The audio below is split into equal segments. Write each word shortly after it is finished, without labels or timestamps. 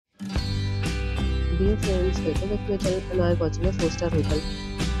Dear friends, welcome back to your channel and I am watching a 4-star hotel.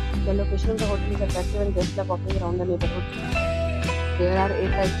 The location of the hotel is attractive and guests love walking around the neighborhood. There are 8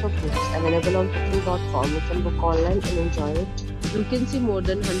 types of rooms available on booking.com. You can book online and enjoy it. You can see more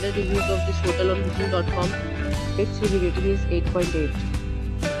than 100 reviews of this hotel on booking.com. Its review rating is 8.8,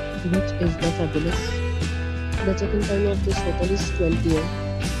 which is the fabulous. The check-in time of this hotel is 12 p.m.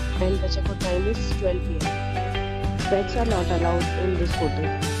 and the check-out time is 12 p.m. Pets are not allowed in this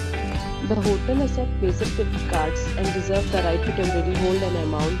hotel. The hotel accepts basic credit cards and reserves the right to temporarily hold an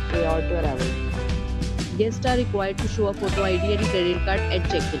amount prior to arrival. Guests are required to show a photo ID and credit card at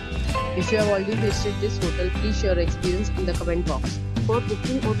check-in. If you have already visited this hotel, please share your experience in the comment box. For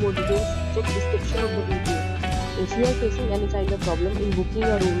booking or more details, check description of the video. If you are facing any kind of problem in booking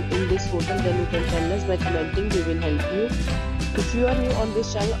a room in this hotel, then you can tell us by commenting. We will help you. If you are new on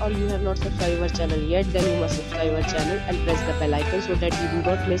this channel or you have not subscribed our channel yet, then you must subscribe our channel and press the bell icon so that you do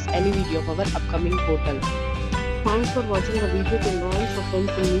not miss any video of our upcoming hotel. Thanks for watching the video till now. So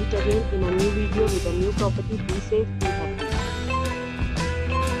friends, we'll meet again in a new video with a new property. Be safe.